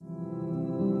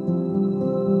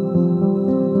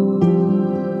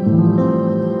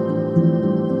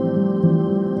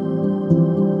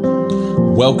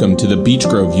welcome to the Beech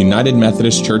Grove United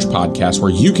Methodist Church podcast, where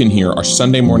you can hear our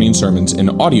Sunday morning sermons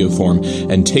in audio form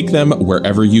and take them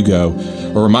wherever you go.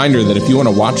 A reminder that if you want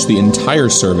to watch the entire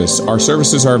service, our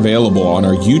services are available on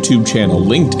our YouTube channel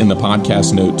linked in the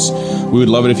podcast notes. We would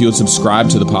love it if you would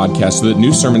subscribe to the podcast so that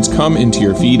new sermons come into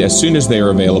your feed as soon as they are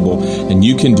available, and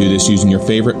you can do this using your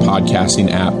favorite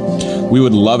podcasting app. We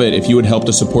would love it if you would help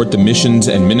to support the missions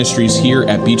and ministries here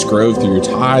at Beech Grove through your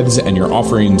tithes and your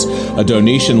offerings. A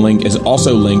donation link is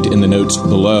also linked in the notes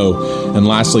below. And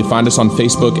lastly, find us on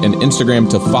Facebook and Instagram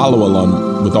to follow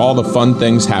along with all the fun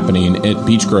things happening at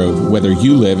Beech Grove, whether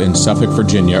you live in Suffolk,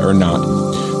 Virginia or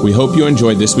not. We hope you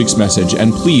enjoyed this week's message,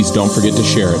 and please don't forget to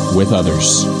share it with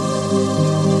others.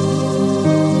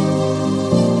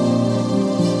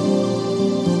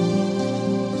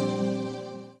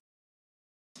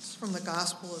 From the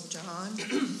Gospel of John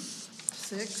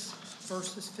 6,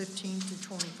 verses 15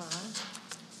 through 25.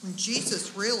 When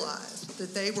Jesus realized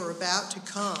that they were about to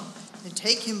come and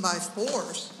take him by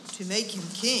force to make him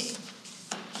king,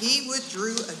 he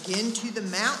withdrew again to the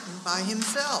mountain by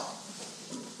himself.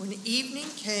 When evening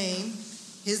came,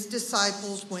 his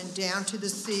disciples went down to the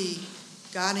sea,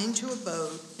 got into a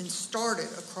boat, and started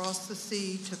across the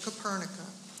sea to Capernaum.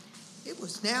 It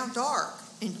was now dark,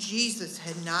 and Jesus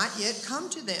had not yet come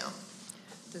to them.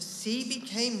 The sea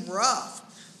became rough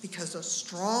because a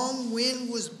strong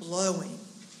wind was blowing.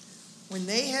 When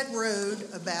they had rowed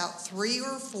about 3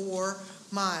 or 4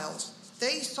 miles,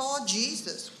 they saw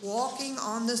Jesus walking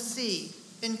on the sea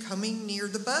and coming near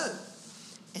the boat,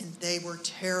 and they were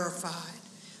terrified.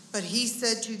 But he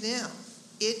said to them,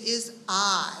 "It is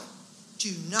I.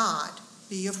 Do not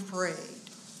be afraid."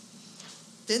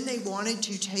 Then they wanted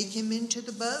to take him into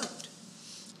the boat,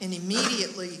 and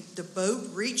immediately the boat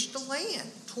reached the land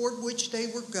toward which they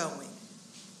were going.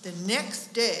 The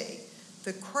next day,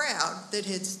 the crowd that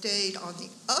had stayed on the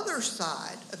other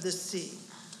side of the sea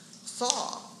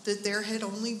saw that there had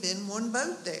only been one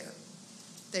boat there.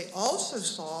 They also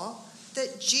saw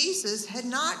that Jesus had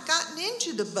not gotten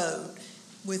into the boat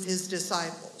with his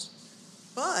disciples,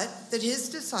 but that his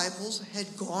disciples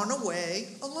had gone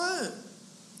away alone.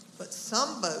 But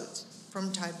some boats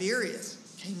from Tiberias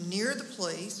came near the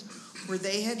place where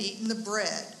they had eaten the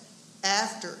bread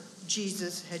after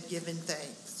Jesus had given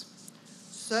thanks.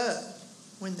 So,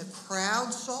 when the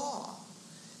crowd saw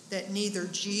that neither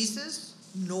Jesus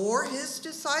nor his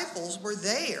disciples were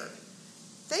there,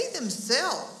 they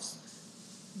themselves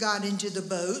got into the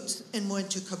boats and went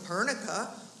to Capernaum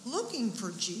looking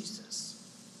for Jesus.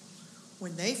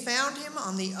 When they found him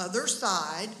on the other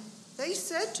side, they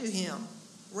said to him,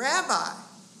 "Rabbi,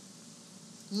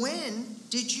 when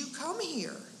did you come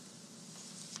here?"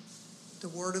 The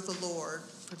word of the Lord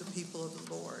for the people of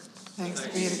the Lord. Thanks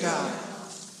be to God.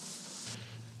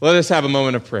 Let us have a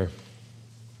moment of prayer.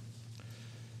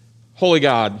 Holy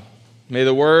God, may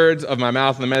the words of my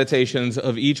mouth and the meditations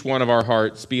of each one of our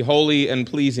hearts be holy and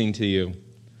pleasing to you.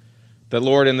 That,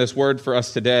 Lord, in this word for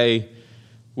us today,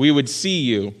 we would see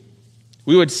you.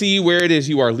 We would see where it is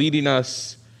you are leading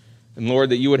us. And, Lord,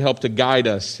 that you would help to guide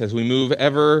us as we move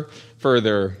ever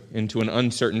further into an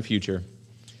uncertain future.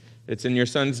 It's in your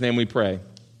Son's name we pray.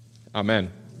 Amen.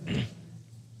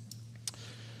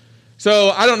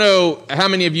 So I don't know how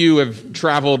many of you have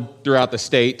traveled throughout the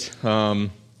state,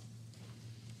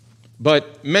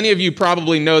 but many of you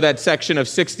probably know that section of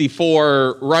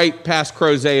 64 right past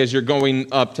Crozet as you're going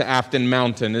up to Afton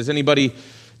Mountain. Does anybody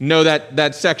know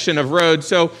that section of road?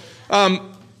 So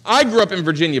I grew up in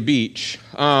Virginia Beach.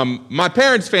 My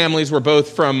parents' families were both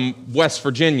from West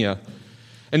Virginia.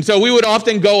 And so we would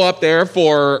often go up there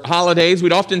for holidays.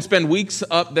 We'd often spend weeks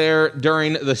up there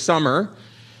during the summer.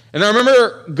 And I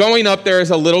remember going up there as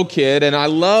a little kid, and I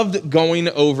loved going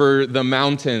over the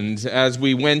mountains as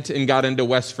we went and got into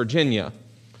West Virginia.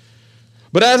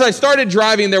 But as I started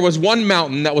driving, there was one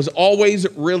mountain that was always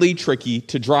really tricky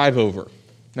to drive over.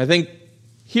 And I think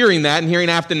hearing that and hearing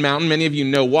Afton Mountain, many of you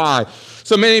know why.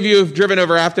 So many of you who have driven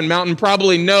over Afton Mountain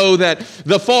probably know that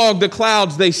the fog, the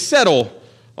clouds, they settle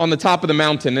on the top of the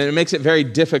mountain, and it makes it very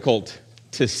difficult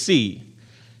to see.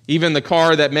 Even the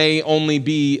car that may only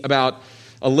be about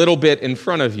a little bit in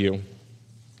front of you.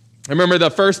 I remember the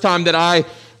first time that I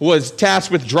was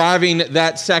tasked with driving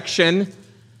that section,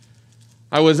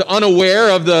 I was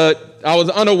unable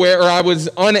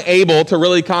to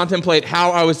really contemplate how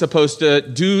I was supposed to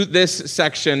do this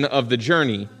section of the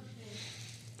journey.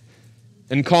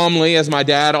 And calmly, as my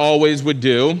dad always would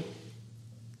do,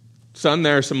 "Son,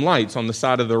 there are some lights on the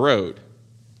side of the road.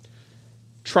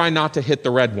 Try not to hit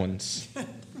the red ones."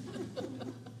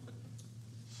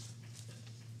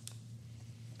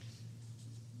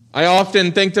 I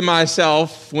often think to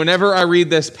myself, whenever I read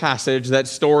this passage, that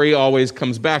story always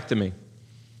comes back to me.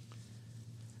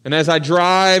 And as I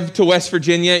drive to West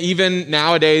Virginia, even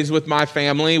nowadays with my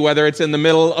family, whether it's in the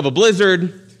middle of a blizzard, in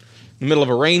the middle of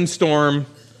a rainstorm,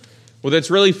 whether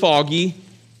it's really foggy,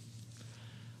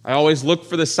 I always look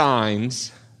for the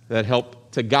signs that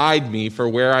help to guide me for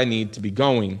where I need to be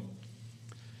going.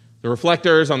 The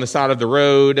reflectors on the side of the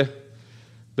road,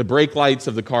 the brake lights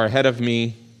of the car ahead of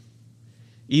me,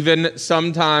 even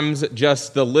sometimes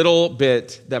just the little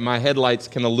bit that my headlights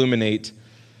can illuminate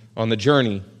on the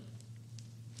journey.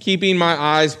 Keeping my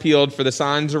eyes peeled for the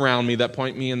signs around me that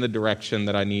point me in the direction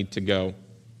that I need to go.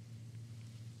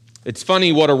 It's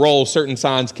funny what a role certain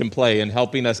signs can play in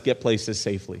helping us get places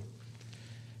safely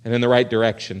and in the right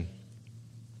direction.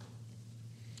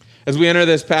 As we enter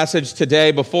this passage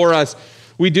today before us,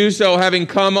 we do so having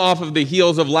come off of the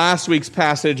heels of last week's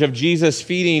passage of Jesus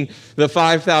feeding the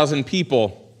 5,000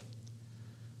 people.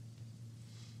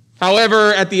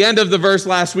 However, at the end of the verse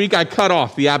last week, I cut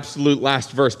off the absolute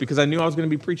last verse because I knew I was going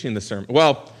to be preaching this sermon.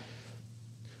 Well,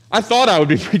 I thought I would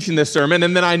be preaching this sermon,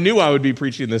 and then I knew I would be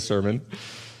preaching this sermon.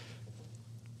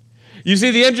 You see,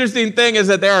 the interesting thing is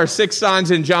that there are 6 signs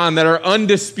in John that are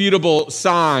undisputable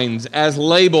signs as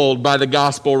labeled by the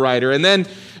gospel writer. And then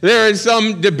there is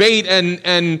some debate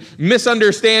and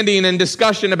misunderstanding and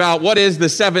discussion about what is the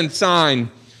 7th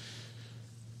sign.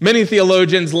 Many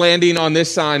theologians landing on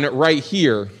this sign right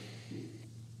here.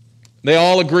 They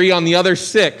all agree on the other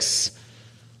 6.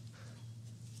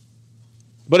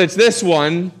 But it's this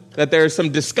one that there's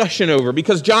some discussion over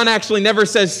because John actually never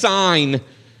says sign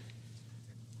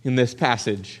in this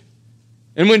passage.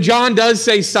 And when John does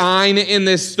say sign in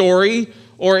this story,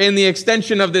 or in the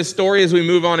extension of this story as we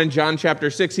move on in John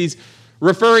chapter 6, he's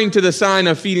referring to the sign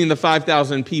of feeding the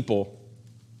 5,000 people,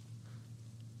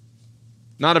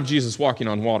 not of Jesus walking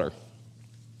on water.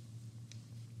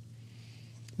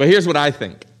 But here's what I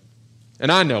think.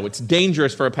 And I know it's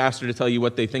dangerous for a pastor to tell you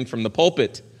what they think from the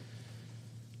pulpit.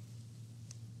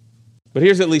 But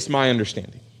here's at least my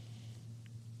understanding.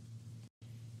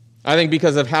 I think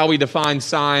because of how we define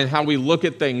sign, how we look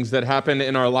at things that happen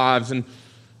in our lives, and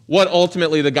what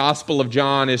ultimately the Gospel of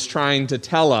John is trying to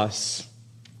tell us,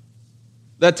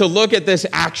 that to look at this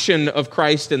action of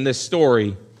Christ in this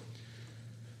story,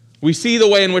 we see the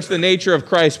way in which the nature of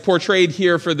Christ portrayed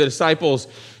here for the disciples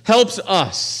helps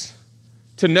us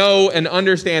to know and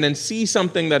understand and see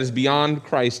something that is beyond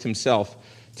Christ himself,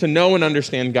 to know and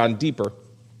understand God deeper.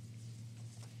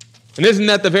 And isn't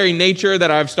that the very nature that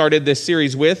I've started this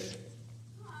series with?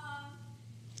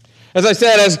 As I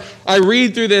said, as I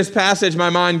read through this passage, my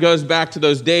mind goes back to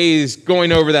those days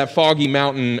going over that foggy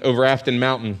mountain over Afton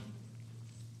Mountain.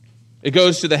 It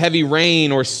goes to the heavy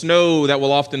rain or snow that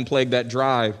will often plague that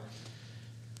drive.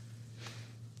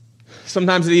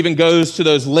 Sometimes it even goes to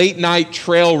those late night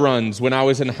trail runs when I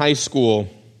was in high school,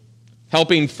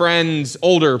 helping friends,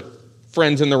 older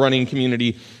friends in the running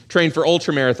community, train for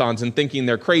ultramarathons and thinking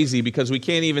they're crazy because we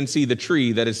can't even see the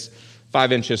tree that is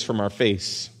 5 inches from our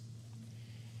face.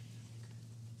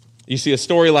 You see, a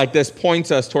story like this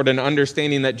points us toward an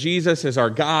understanding that Jesus is our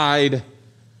guide,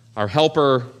 our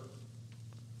helper.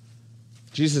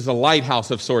 Jesus is a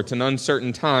lighthouse of sorts in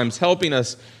uncertain times, helping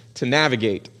us to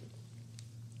navigate.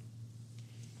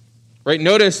 Right?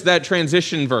 Notice that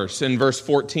transition verse in verse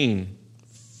 15.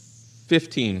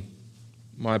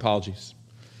 My apologies.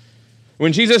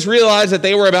 When Jesus realized that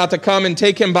they were about to come and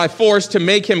take him by force to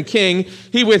make him king,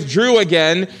 he withdrew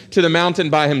again to the mountain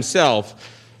by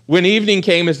himself. When evening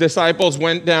came, his disciples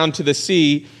went down to the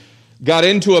sea, got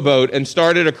into a boat, and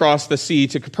started across the sea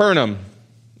to Capernaum.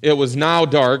 It was now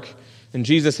dark, and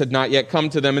Jesus had not yet come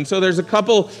to them. And so there's a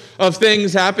couple of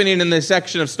things happening in this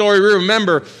section of story.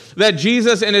 Remember that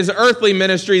Jesus in his earthly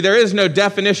ministry, there is no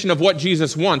definition of what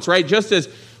Jesus wants, right? Just as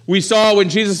we saw when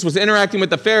Jesus was interacting with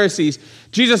the Pharisees,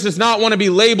 Jesus does not want to be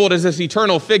labeled as this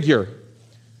eternal figure.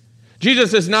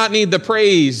 Jesus does not need the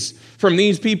praise from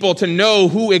these people to know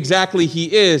who exactly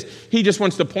he is. He just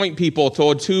wants to point people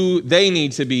towards who they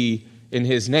need to be in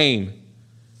his name,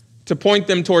 to point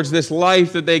them towards this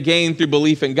life that they gain through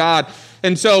belief in God.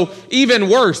 And so, even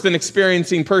worse than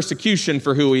experiencing persecution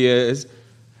for who he is,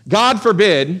 God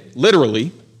forbid,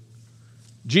 literally,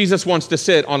 Jesus wants to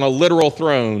sit on a literal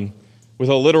throne with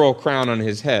a literal crown on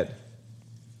his head.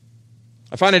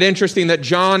 I find it interesting that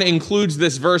John includes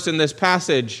this verse in this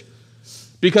passage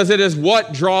because it is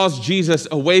what draws Jesus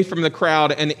away from the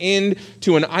crowd and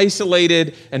into an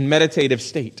isolated and meditative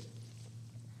state.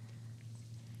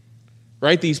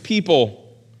 Right? These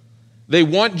people, they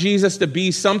want Jesus to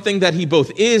be something that he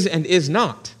both is and is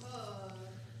not.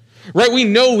 Right? We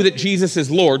know that Jesus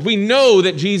is Lord. We know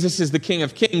that Jesus is the King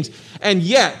of Kings. And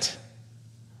yet,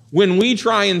 when we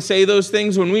try and say those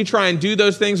things, when we try and do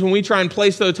those things, when we try and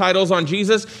place those titles on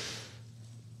Jesus,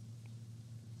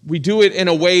 we do it in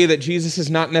a way that Jesus is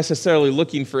not necessarily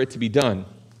looking for it to be done.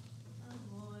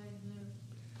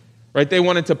 Right? They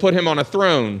wanted to put him on a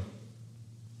throne.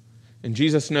 And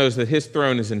Jesus knows that his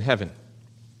throne is in heaven.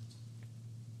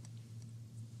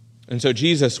 And so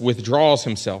Jesus withdraws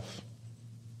himself.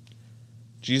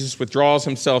 Jesus withdraws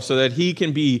himself so that he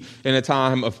can be in a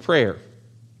time of prayer.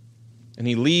 And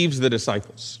he leaves the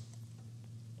disciples.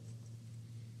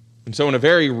 And so in a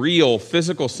very real,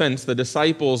 physical sense, the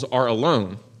disciples are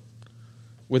alone,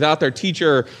 without their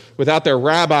teacher, without their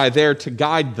rabbi there to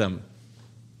guide them.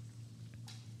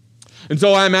 And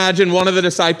so I imagine one of the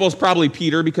disciples, probably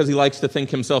Peter, because he likes to think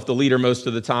himself the leader most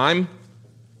of the time,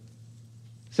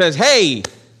 says, hey,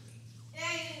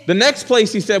 the next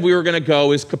place he said we were going to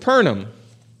go is Capernaum.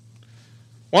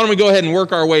 Why don't we go ahead and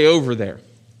work our way over there?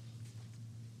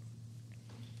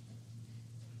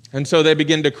 And so they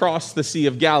begin to cross the Sea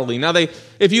of Galilee. Now,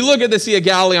 if you look at the Sea of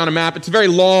Galilee on a map, it's a very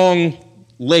long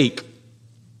lake.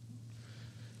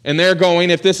 And they're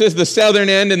going, if this is the southern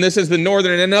end and this is the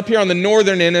northern end, up here on the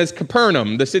northern end is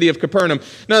Capernaum, the city of Capernaum.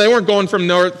 Now, they weren't going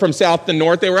from south to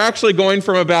north. They were actually going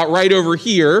from about right over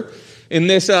here in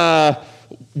this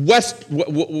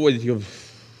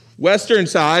western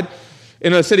side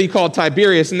in a city called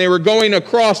Tiberias, and they were going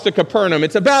across to Capernaum.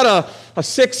 It's about a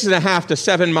 6.5 to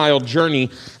 7 mile journey.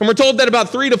 And we're told that about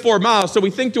 3 to 4 miles, so we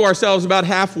think to ourselves about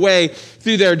halfway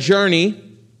through their journey,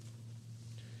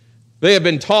 they have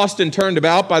been tossed and turned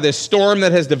about by this storm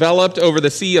that has developed over the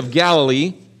Sea of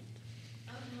Galilee.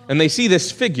 And they see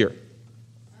this figure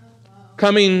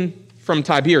coming from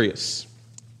Tiberias.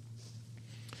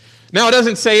 Now, it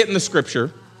doesn't say it in the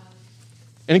scripture.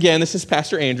 And again, this is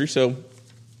Pastor Andrew, so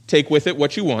take with it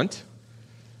what you want.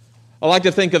 I like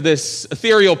to think of this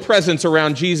ethereal presence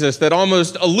around Jesus that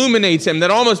almost illuminates him, that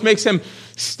almost makes him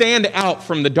stand out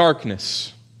from the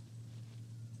darkness.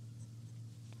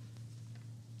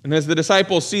 And as the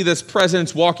disciples see this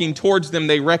presence walking towards them,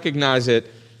 they recognize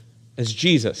it as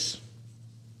Jesus.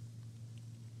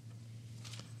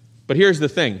 But here's the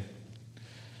thing.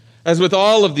 As with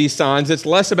all of these signs, it's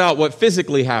less about what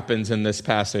physically happens in this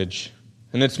passage,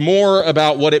 and it's more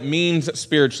about what it means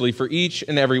spiritually for each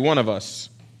and every one of us.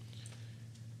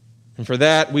 And for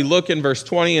that, we look in verse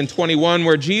 20 and 21,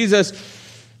 where Jesus,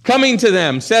 coming to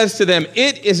them, says to them,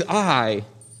 "It is I.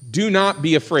 Do not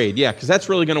be afraid." Yeah, because that's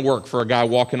really going to work for a guy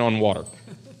walking on water.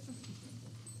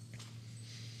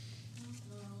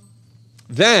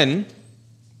 Then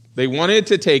they wanted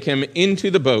to take him into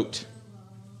the boat,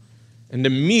 and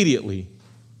immediately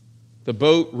the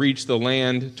boat reached the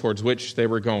land towards which they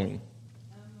were going.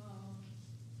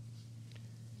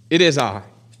 "It is I,"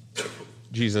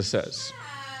 Jesus says.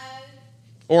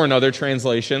 Or in other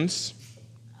translations,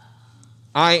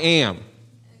 "I am."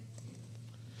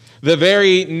 The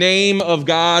very name of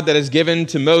God that is given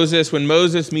to Moses when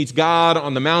Moses meets God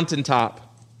on the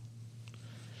mountaintop.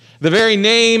 The very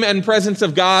name and presence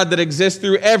of God that exists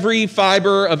through every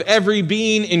fiber of every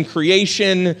being in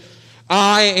creation.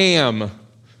 I am.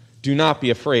 Do not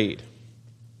be afraid.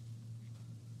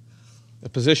 A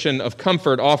position of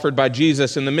comfort offered by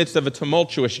Jesus in the midst of a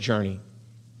tumultuous journey.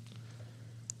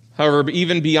 However,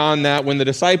 even beyond that, when the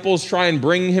disciples try and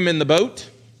bring him in the boat,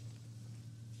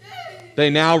 they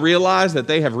now realize that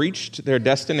they have reached their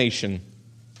destination.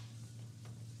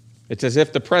 It's as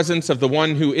if the presence of the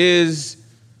one who is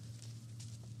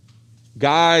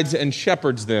guides and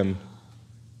shepherds them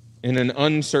in an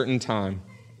uncertain time.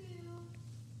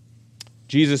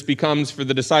 Jesus becomes for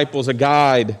the disciples a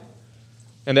guide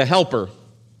and a helper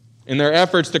in their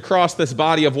efforts to cross this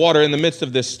body of water in the midst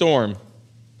of this storm,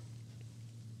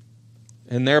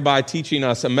 and thereby teaching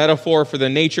us a metaphor for the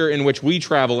nature in which we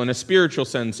travel in a spiritual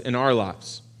sense in our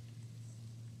lives.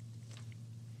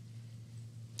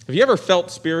 Have you ever felt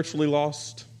spiritually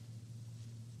lost?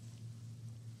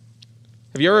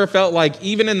 Have you ever felt like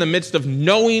even in the midst of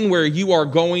knowing where you are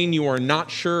going, you are not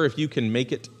sure if you can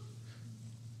make it?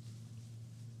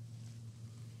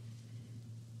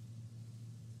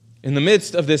 In the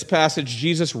midst of this passage,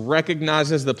 Jesus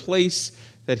recognizes the place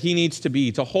that he needs to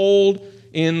be, to hold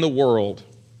in the world.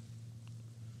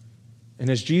 And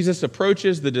as Jesus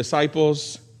approaches the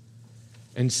disciples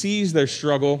and sees their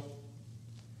struggle,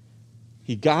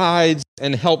 he guides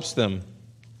and helps them.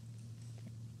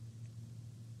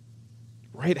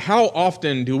 Right? How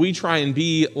often do we try and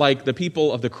be like the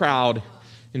people of the crowd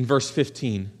in verse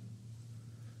 15?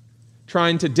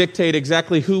 Trying to dictate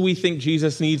exactly who we think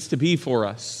Jesus needs to be for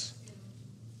us.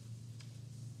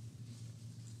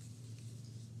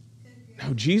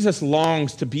 No, Jesus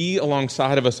longs to be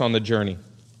alongside of us on the journey.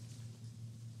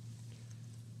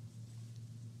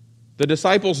 The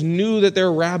disciples knew that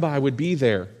their rabbi would be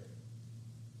there.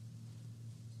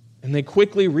 And they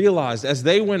quickly realized as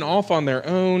they went off on their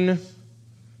own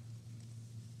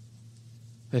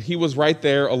that he was right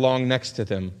there along next to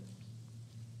them.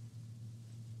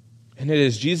 And it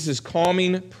is Jesus'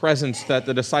 calming presence that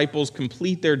the disciples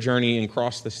complete their journey and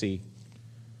cross the sea.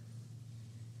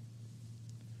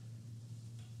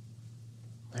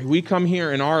 We come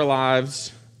here in our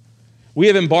lives, we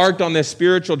have embarked on this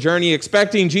spiritual journey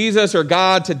expecting Jesus or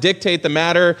God to dictate the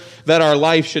matter that our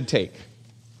life should take.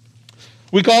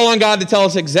 We call on God to tell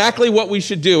us exactly what we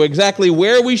should do, exactly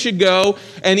where we should go,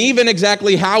 and even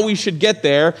exactly how we should get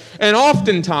there. And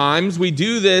oftentimes, we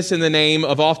do this in the name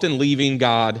of often leaving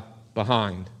God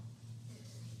behind.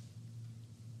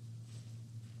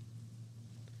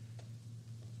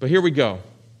 But here we go.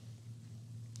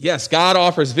 Yes, God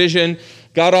offers vision,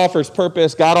 God offers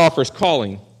purpose, God offers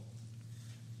calling.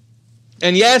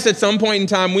 And yes, at some point in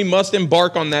time, we must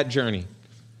embark on that journey.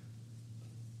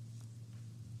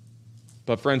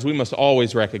 But friends, we must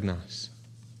always recognize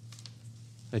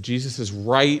that Jesus is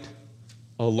right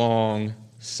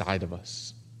alongside of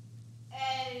us.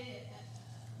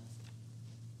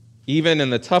 Even in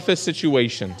the toughest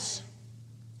situations,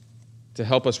 to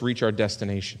help us reach our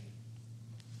destination.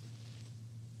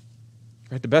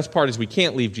 Right? The best part is we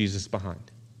can't leave Jesus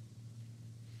behind.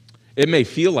 It may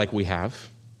feel like we have.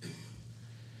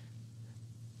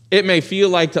 It may feel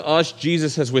like to us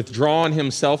Jesus has withdrawn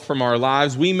himself from our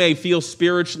lives. We may feel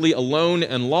spiritually alone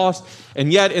and lost,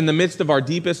 and yet in the midst of our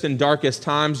deepest and darkest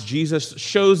times, Jesus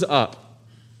shows up,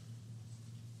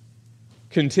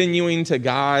 continuing to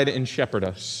guide and shepherd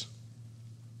us,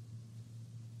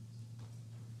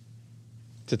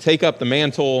 to take up the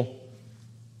mantle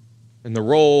and the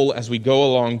role as we go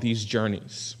along these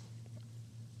journeys.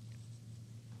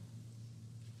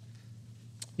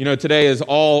 You know, today is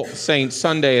All Saints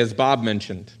Sunday, as Bob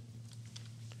mentioned.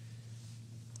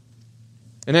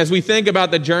 And as we think about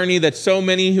the journey that so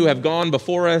many who have gone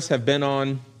before us have been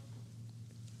on,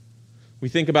 we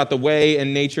think about the way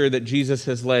and nature that Jesus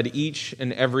has led each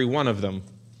and every one of them,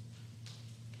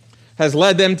 has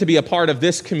led them to be a part of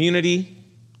this community,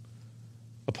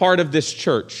 a part of this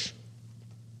church,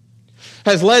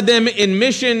 has led them in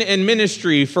mission and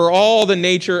ministry for all the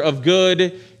nature of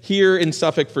good here in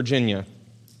Suffolk, Virginia.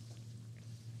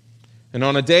 And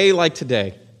on a day like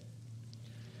today,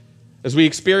 as we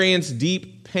experience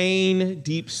deep pain,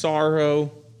 deep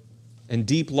sorrow, and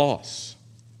deep loss,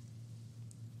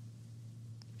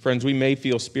 friends, we may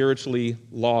feel spiritually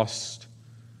lost.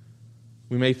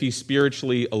 We may feel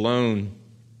spiritually alone.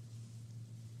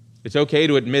 It's okay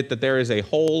to admit that there is a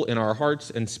hole in our hearts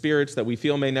and spirits that we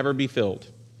feel may never be filled.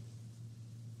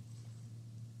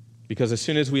 Because as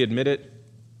soon as we admit it,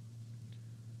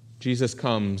 Jesus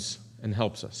comes and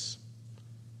helps us.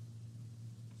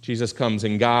 Jesus comes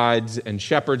and guides and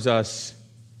shepherds us.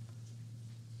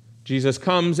 Jesus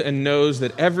comes and knows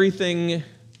that everything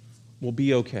will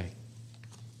be okay.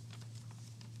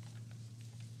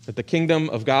 That the kingdom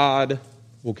of God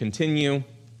will continue.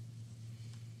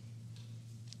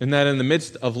 And that in the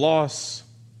midst of loss,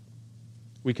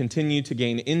 we continue to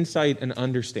gain insight and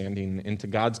understanding into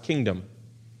God's kingdom.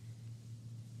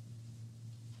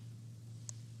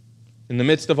 In the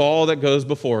midst of all that goes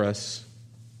before us,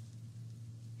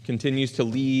 continues to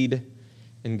lead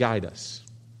and guide us.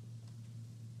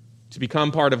 To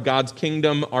become part of God's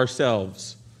kingdom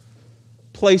ourselves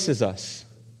places us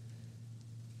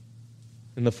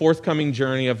in the forthcoming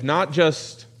journey of not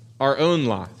just our own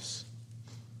lives,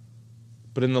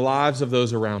 but in the lives of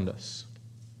those around us.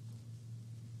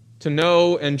 To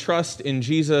know and trust in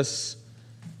Jesus,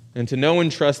 and to know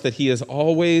and trust that he is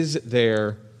always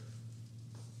there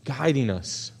guiding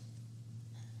us,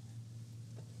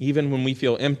 even when we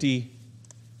feel empty,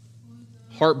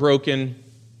 heartbroken,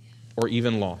 or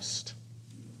even lost.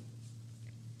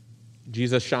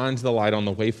 Jesus shines the light on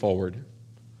the way forward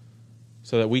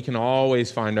so that we can always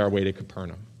find our way to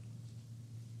Capernaum.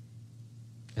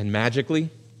 And magically,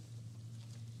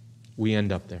 we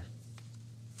end up there.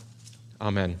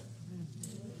 Amen.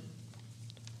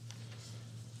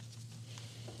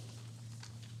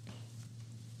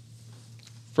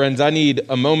 Friends, I need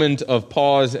a moment of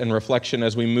pause and reflection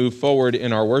as we move forward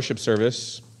in our worship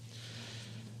service.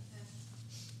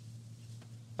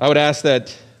 I would ask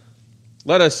that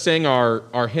let us sing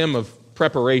our hymn of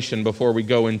preparation before we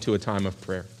go into a time of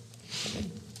prayer.